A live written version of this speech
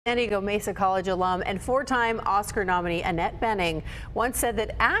San Diego Mesa College alum and four-time Oscar nominee Annette Bening once said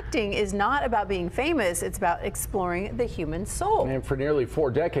that acting is not about being famous, it's about exploring the human soul. And for nearly 4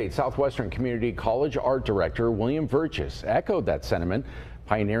 decades, Southwestern Community College art director William Virchis echoed that sentiment,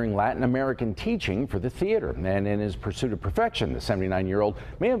 pioneering Latin American teaching for the theater. And in his pursuit of perfection, the 79-year-old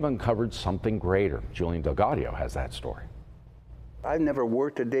may have uncovered something greater. Julian Delgadio has that story. I've never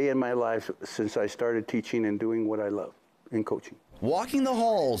worked a day in my life since I started teaching and doing what I love in coaching. Walking the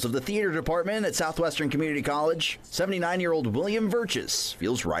halls of the theater department at Southwestern Community College, 79-year-old William Virchis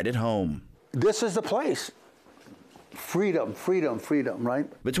feels right at home. This is the place. Freedom, freedom, freedom, right?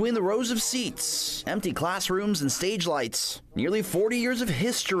 Between the rows of seats, empty classrooms, and stage lights, nearly 40 years of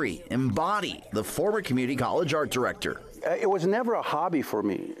history embody the former community college art director. It was never a hobby for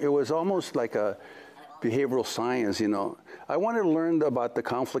me. It was almost like a behavioral science, you know. I wanted to learn about the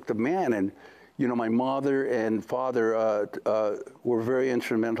conflict of man, and you know, my mother and father were very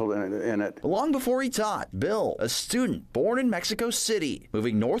instrumental in it. Long before he taught, Bill, a student born in Mexico City,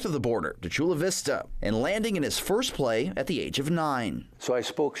 moving north of the border to Chula, Vista, and landing in his first play at the age of 9. So I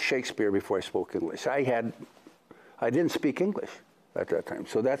spoke Shakespeare before I spoke English. I didn't speak English at that time,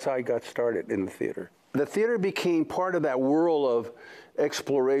 so that's how I got started in the theater. The theater became part of that world of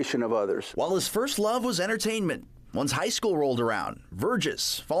exploration of others. While his first love was entertainment, once high school rolled around,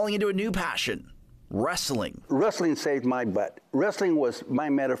 Virchis falling into a new passion, wrestling. Wrestling saved my butt. Wrestling was my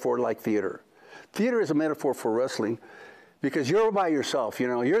metaphor like theater. Theater is a metaphor for wrestling because you're by yourself, you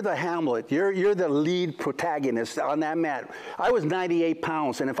know, you're the Hamlet, you're the lead protagonist on that mat. I was 98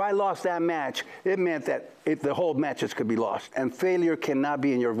 pounds, and if I lost that match, it meant that the whole matches could be lost, and failure cannot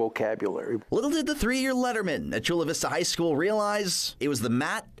be in your vocabulary. Little did the 3-year letterman at Chula Vista High School realize it was the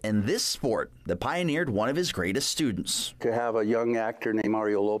mat and this sport that pioneered one of his greatest students. To have a young actor named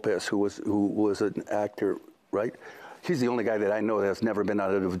Mario Lopez, who was an actor, right? He's the only guy that I know that's never been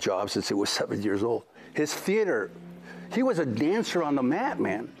out of a job since he was 7 years old. His theater, he was a dancer on the mat,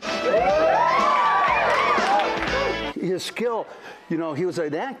 man. His skill, you know, he was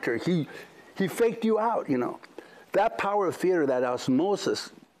an actor. He faked you out, you know. That power of theater, that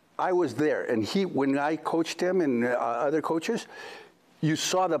osmosis, I was there. And when I coached him and other coaches, you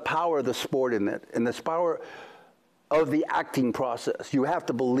saw the power of the sport in it, and the power of the acting process. You have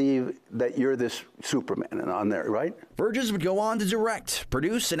to believe that you're this Superman on there, right? Virchis would go on to direct,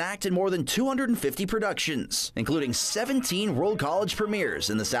 produce, and act in more than 250 productions, including 17 World College premieres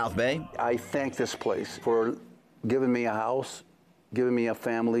in the South Bay. I thank this place for giving me a house, giving me a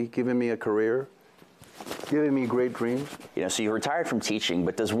family, giving me a career, giving me great dreams. You know, so you retired from teaching,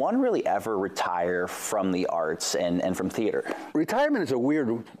 but does one really ever retire from the arts and from theater? Retirement is a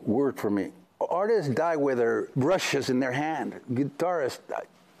weird word for me. Artists die with their brushes in their hand. Guitarists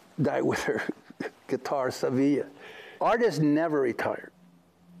die with their guitar Sevilla. Artists never retire.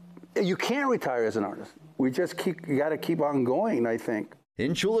 You can't retire as an artist. We just got to keep on going, I think.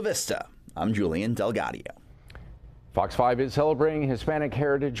 In Chula Vista, I'm Julian Delgadio. Fox 5 is celebrating Hispanic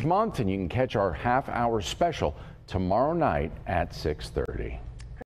Heritage Month, and you can catch our half-hour special tomorrow night at 6:30.